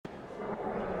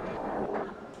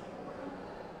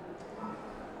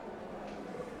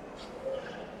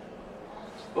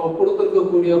இப்போ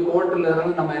கொடுத்துருக்கக்கூடிய கோட்டில்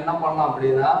இருந்து நம்ம என்ன பண்ணலாம்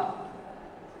அப்படின்னா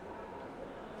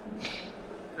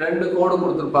ரெண்டு கோடு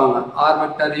கொடுத்துருப்பாங்க. R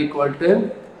vector equal to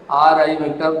R I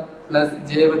vector plus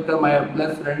J vector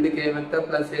plus 2k vector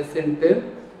plus S into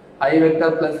I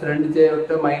vector plus 2j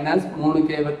vector minus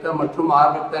 3k vector மற்றும்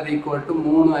R vector equal to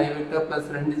 3i vector plus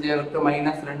 2j vector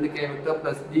minus 2k vector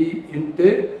plus D into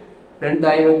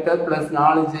 2i vector plus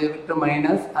 4j vector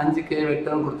minus 5k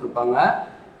வெக்டர்னு கொடுத்துருப்பாங்க.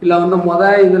 இல்லை வந்து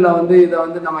இதில் வந்து இதை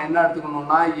வந்து நம்ம என்ன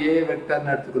எடுத்துக்கணும்னா ஏ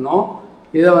வெக்டர்னு எடுத்துக்கணும்.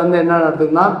 இதை வந்து என்ன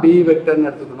எடுத்துக்கணும்னா பி வெக்டர்னு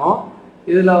எடுத்துக்கணும்.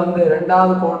 இதில் வந்து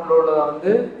ரெண்டாவது கோட்டில் உள்ளதை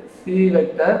வந்து சி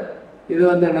வெக்டர், இது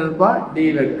வந்து என்னதுப்பா டி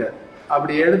வெக்டர்.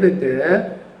 அப்படி எடுத்துட்டு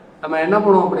நம்ம என்ன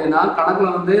பண்ணுவோம் அப்படின்னா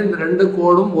கணக்கில் வந்து இந்த ரெண்டு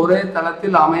கோடும் ஒரே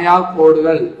தளத்தில் அமையா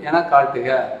கோடுகள் என காட்டுக.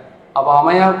 அப்போ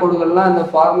அமையா கோடுகள்லாம் இந்த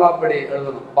ஃபார்முலா படி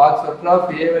எழுதணும். Box vector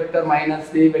of A vector minus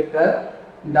C vector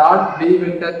dot B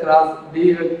vector cross D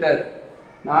vector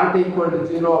not equal to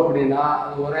 0 அப்படின்னா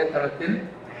அது ஒரே தளத்தில்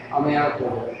அமையா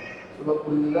கோடுகள். சொல்ல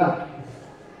புரிஞ்சுதா?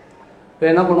 இப்போ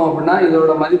என்ன பண்ணுவோம் அப்படின்னா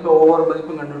இதோட மதிப்பை ஒவ்வொரு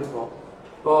மதிப்பும் கண்டுபிடிப்போம்.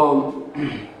 இப்போ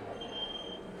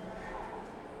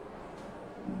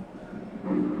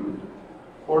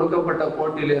கொடுக்கப்பட்ட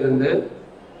கோட்டிலிருந்து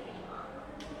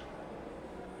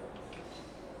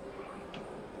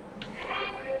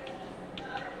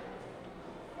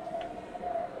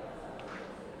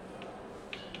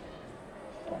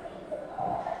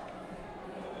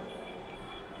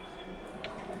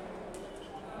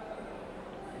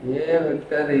ஏ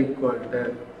vector equal to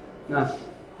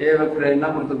A vector என்ன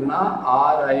கொடுத்துருக்குன்னா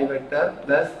ஆர் ஐ vector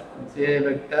plus J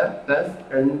vector plus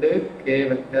 2k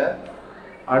vector.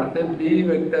 அடுத்து B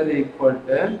vector equal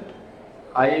to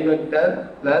I vector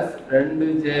plus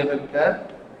 2j vector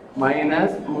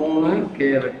minus 3k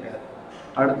vector.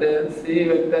 அடுத்து C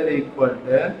vector equal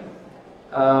to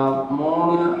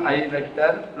 3i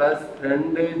vector plus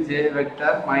 2j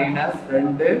vector minus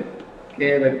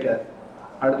 2k vector.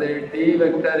 அடுத்து D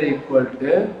vector equal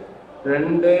to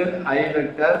 2i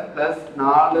vector plus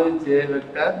 4j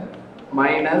vector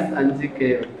minus 5k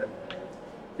vector.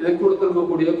 இது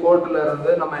கொடுத்துருக்கக்கூடிய கோட்டில்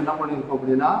இருந்து நம்ம என்ன பண்ணியிருக்கோம்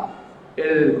அப்படின்னா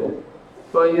எழுதியிருக்கோம்.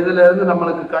 ஸோ இதுல இருந்து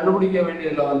நம்மளுக்கு கண்டுபிடிக்க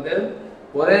வேண்டியதில் வந்து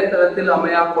ஒரே தளத்தில்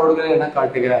அமையா கோடுகள் என்ன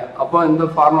காட்டுக. அப்போ இந்த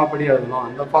ஃபார்முலா படி எழுதணும்.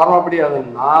 இந்த ஃபார்முலா படி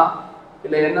எழுதணும்னா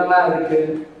இதில் என்னெல்லாம் இருக்கு?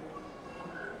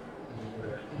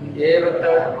 ஏ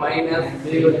வெக்டர் மைனஸ்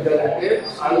பி வெக்டர் இருக்கு,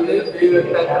 அல்லது B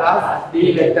vector cross D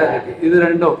vector இருக்கு. இது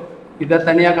ரெண்டும் இதை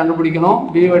தனியாக கண்டுபிடிக்கணும்.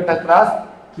 பி வெக்டர் கிராஸ்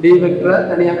டி வெக்டரை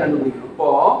தனியாக கண்டுபிடிக்கணும். இப்போ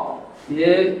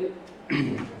ஏ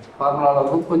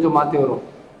ஃபார்முலாவில் கொஞ்சம் மாற்றி வரும்.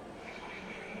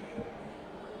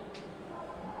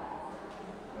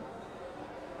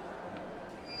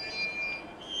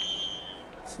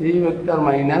 சி வெக்டர்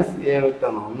மைனஸ் ஏ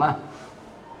வெக்டர்னா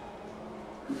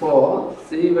இப்போ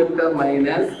C vector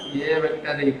minus A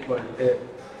vector equal to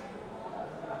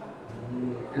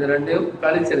இது ரெண்டையும்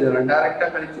கழிச்சு எழுதலாம். டைரக்டா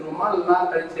கழிச்சிருவோமா இல்லைன்னா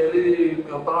கழிச்சு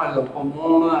எழுதிக்கு அப்புறம் இல்லை. இப்போ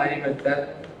 3i vector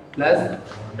plus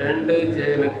 2j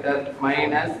vector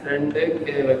minus 2k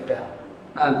vector.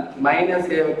 Minus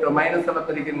ஏ வெக்டர் மைனஸ் எல்லாம்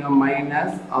பிரிக்கிறீங்க.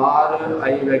 Minus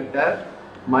 6i vector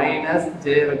minus j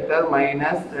vector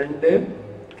minus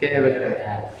 2k vector.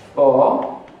 இப்போ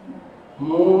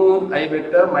 3i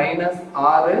vector minus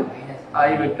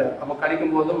 6i vector. அப்போ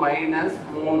கழிக்கும் போது minus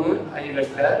 3i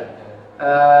vector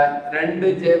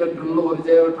 2j vector ஒரு j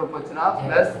வெக்டர் போச்சுன்னா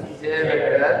plus j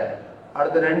vector.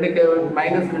 அடுத்து 2k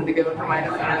minus 2k vector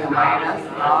minus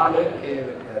 4k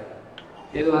vector.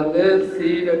 இது வந்து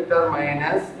C vector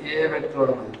minus ஏ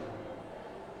வெக்டரோட மதிப்பு.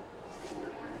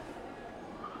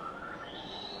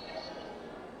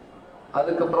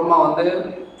 அதுக்கப்புறமா வந்து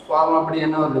ஃபார்முலா அப்படி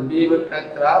என்ன வருது? B vector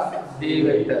cross D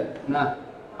vector.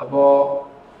 அப்போ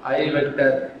ஐ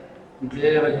vector J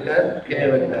vector K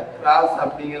vector. Cross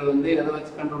அப்படிங்கிறது வந்து எதை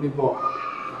வச்சு கண்டுபிடிப்போம்?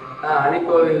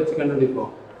 அணிக்கோவை வச்சு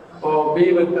கண்டுபிடிப்போம். இப்போ பி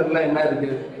வெக்டர்ல என்ன இருக்கு?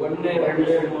 1 2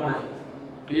 3.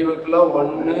 B வெக்டர்ல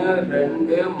 1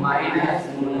 2 minus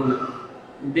 3.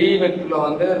 டி வெக்டர்ல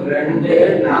வந்து 2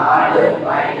 4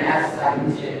 மைனஸ்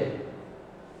 5.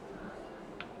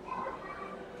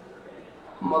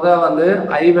 முதல் வந்து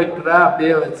ஐ வெக்டரை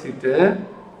அப்படியே வச்சுட்டு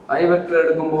ஐ வெக்டர்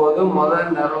எடுக்கும்போது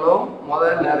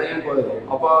முதல் நிறையும் போயிடும்.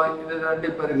 அப்போ இது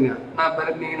ரெண்டு பெருங்க. நான்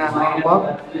பெருக்கினீங்கன்னா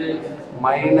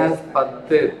minus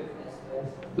 10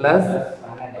 plus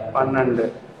 12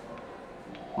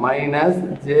 minus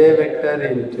J vector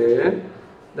into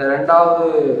இந்த ரெண்டாவது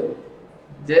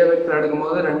ஜே வெக்டர்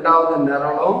எடுக்கும்போது ரெண்டாவது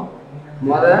நிரலும்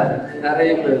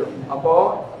நிறைய போயிடும். அப்போ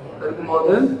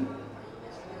இருக்கும்போது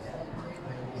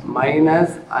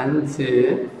minus 5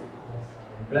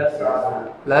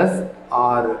 plus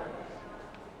 6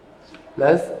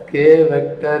 plus K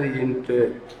vector into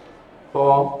இப்போ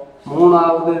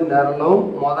மூணாவது நிரலும்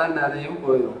முதல் நிரையும்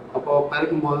போயிடும். அப்போ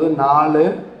பெருக்கும்போது 4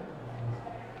 -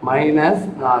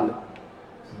 4.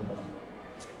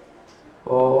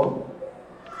 ஓ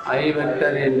I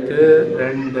vector into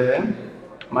 2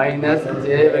 minus j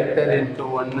vector into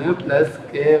 1 plus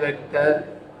k vector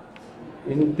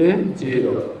into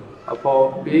 0. அப்போ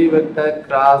b vector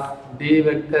cross d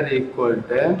vector equal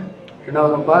to என்ன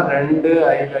வரும்பா 2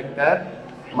 I vector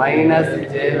minus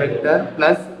j vector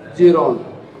plus 0.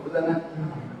 அப்படிதானே?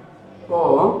 இப்போ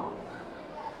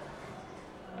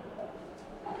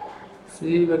c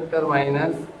vector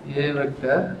minus a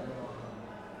vector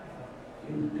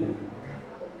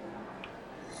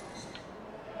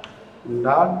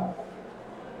dot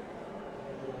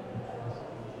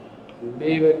b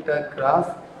vector cross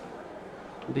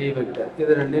d vector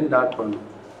இது ரெண்டையும் dot பண்ணும்.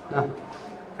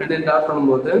 ரெண்டையும் dot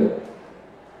பண்ணும்போது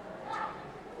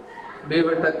b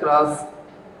vector cross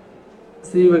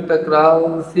c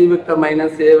vector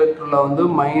minus a vectorல வந்து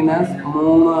minus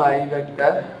 3 I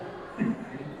vector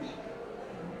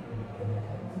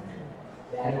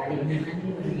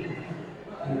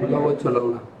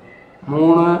சொல்லுங்க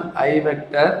 3 I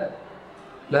vector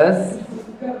plus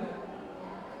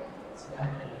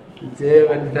j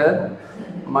vector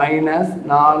minus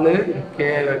 4 k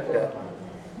vector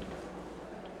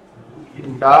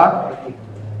dot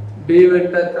b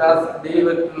vector cross d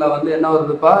vectorல வந்து என்ன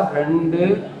வருதுப்பா 2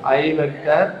 I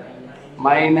vector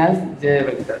minus j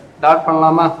vector dot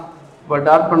பண்ணலாமா? இப்போ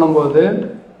டாட் பண்ணும்போது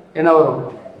என்ன வரும்?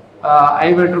 I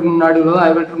vectorக்கு முன்னாடி உள்ளது I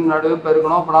vectorக்கு முன்னாடி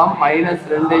பெருக்கணும். அப்புறம்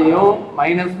 -2ஐயும்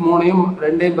 -3ஐயும்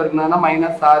 2ஐயும் பெருக்கணும்னா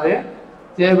 -6.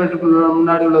 j vectorக்கு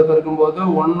முன்னாடி உள்ளது பெருக்கும்போது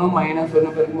 1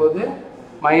 -1 பெருக்கும்போது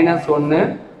 -1.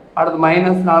 அடுத்து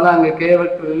 -4 அங்கே k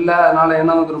vector இல்லை, அதனால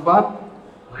என்ன வந்துருப்பா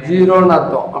 0ன்னு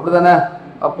அர்த்தம். அப்படிதானே?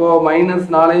 அப்போ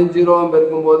 -4ஐயும் 0ஐயும்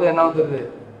பெருக்கும்போது என்ன வந்துருது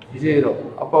 0.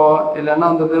 அப்போ இதில் என்ன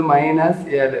வந்துருது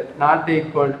 -7 not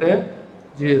equal to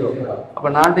 0. அப்போ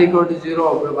not equal to 0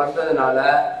 அப்படி வந்ததுனால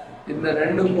இந்த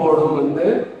ரெண்டு கோடும் வந்து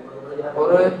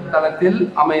ஒரு தளத்தில்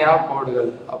அமையா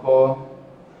கோடுகள். அப்போ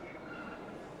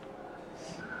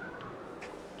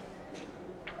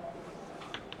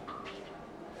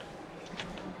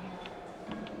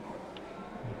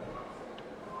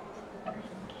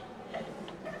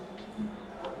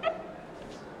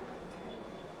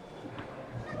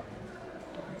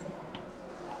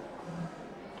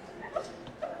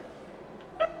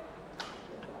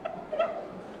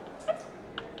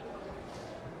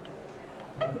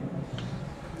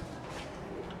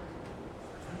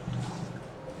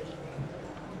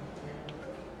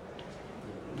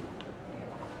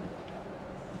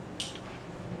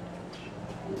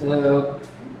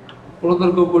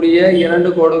கொடுத்திருக்கக்கூடிய இரண்டு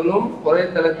கோடுகளும் ஒரே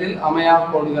தளத்தில் அமையா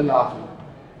கோடுகள் ஆகும்.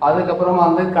 அதுக்கப்புறமா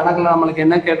வந்து கணக்குல நம்மளுக்கு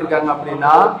என்ன கேட்டிருக்காங்க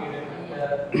அப்படின்னா,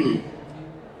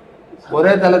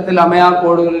 ஒரே தளத்தில் அமையா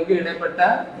கோடுகளுக்கு இடைப்பட்ட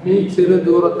மீச்சிறு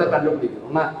தூரத்தை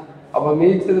கண்டுபிடிக்கணும். அப்ப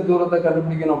மீச்சிறு தூரத்தை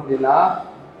கண்டுபிடிக்கணும் அப்படின்னா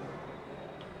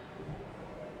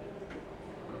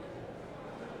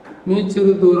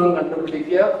மீச்சிறு தூரம்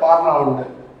கண்டுபிடிக்க ஃபார்முலா உண்டு.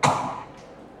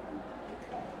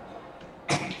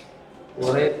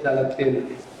 ஒரே தளத்தில்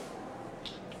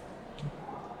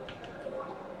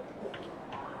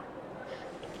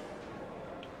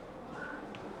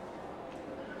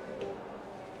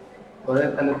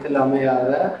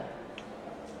அமையாத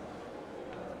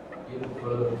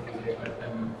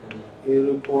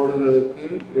இரு கோடுகளுக்கு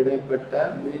இடைப்பட்ட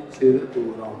மீச்சிறு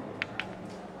தூரம்.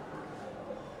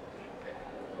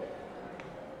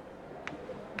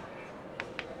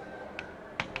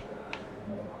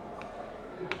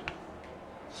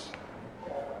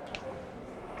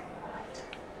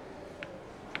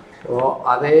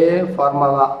 அதே ஃபார்முலா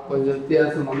தான், கொஞ்சம்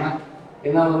வித்தியாசம்னா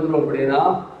என்ன வந்துடும் அப்படின்னா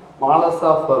மாலஸ்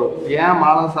ஆஃப் வரும். ஏன்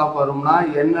மாலஸ் ஆஃப் வரும்னா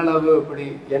எண்ணளவு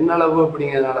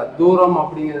அப்படிங்கிறதுனால, தூரம்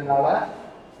அப்படிங்கிறதுனால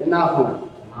என்ன ஆகும்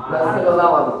பிளஸ்ல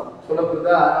தான் வரும்.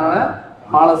 சொல்லப்படுதா? அதனால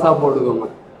மாலஸ் ஆஃப் போட்டுக்கோங்க.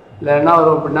 இல்லை என்ன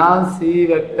வரும் அப்படின்னா சி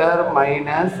வெக்டர்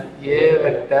மைனஸ் ஏ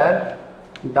vector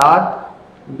dot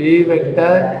B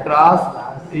vector cross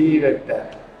C vector.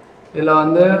 இதில்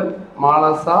வந்து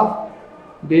மாலஸ் of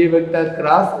b vector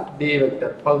cross d vector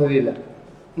பகுதியில்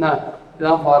என்ன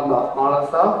இதுதான் ஃபார்முலா.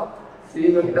 மாலஸ் of c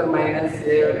vector minus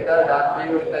a vector dot b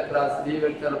vector cross d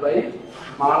vector by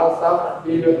மாலஸ் of b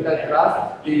vector cross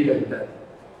d vector.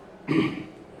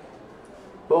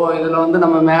 இப்போ இதில் வந்து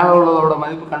நம்ம மேலே உள்ளதோட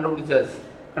மதிப்பு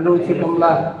கண்டுபிடிச்சிருக்கோம்ல.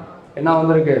 என்ன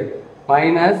வந்திருக்கு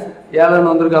 -7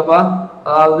 வந்திருக்காப்பா.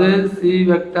 அதாவது c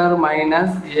vector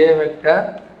minus a vector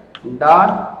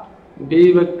dot b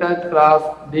vector cross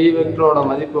d vector ஓட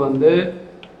மதிப்பு வந்து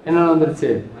என்ன வந்துருச்சு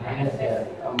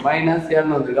மைனஸ்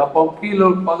ஏன்னு வந்துருக்கு. அப்போ கீழே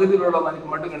பகுதியில் உள்ள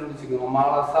மதிப்பு மட்டும் கண்டுபிடிச்சிக்கோங்க.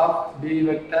 மாலஸ் of B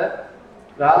vector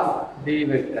cross D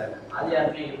vector.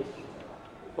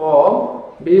 இப்போ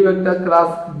பி வெக்டர்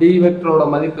கிராஸ் டி வெக்டரோட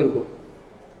மதிப்பு இருக்கும்.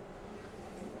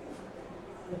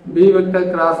 பி வெக்டர்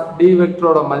கிராஸ் டி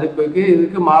வெக்டரோட மதிப்புக்கு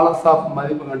இதுக்கு மாலஸ் ஆஃப்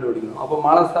மதிப்பு கண்டுபிடிக்கணும். அப்போ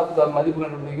மாலஸ் ஆஃப் மதிப்பு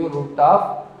கண்டுபிடிக்கும் ரூட் ஆஃப்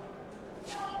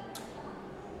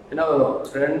என்ன வரும்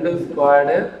 2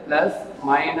 squared plus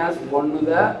minus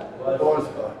 1 whole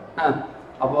square.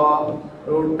 அப்போ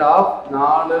ரூட் ஆஃப்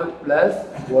 4 பிளஸ்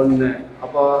 1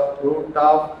 அப்போ ரூட்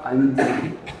ஆஃப் 5.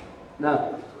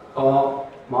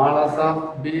 மாலஸ் of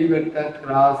B vector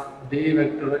cross D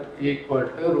vector equal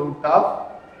to root of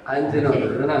 5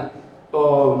 வருது. இப்போ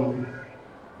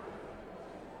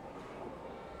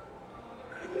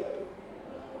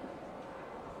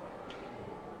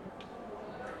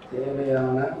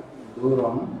தேவையான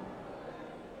தூரம்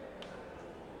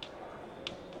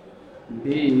b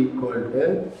ஈக்குவல் டு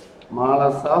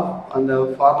மாலஸ் ஆஃப் அந்த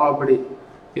ஃபார்முலா படி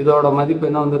இதோட மதிப்பு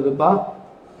என்ன வந்துருதுப்பா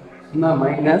என்ன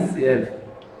மைனஸ் 7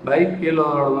 பை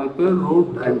கீழோட மதிப்பு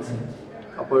ரூட் 5.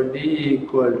 அப்போ d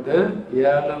equal to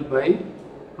 7 by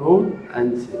root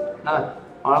 5.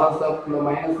 மாலஸ் ஆஃப்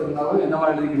மைனஸ் இருந்தாலும் என்ன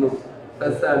மாதிரி எழுதிக்கணும்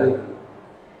ப்ளஸ் எழுதிக்கணும்.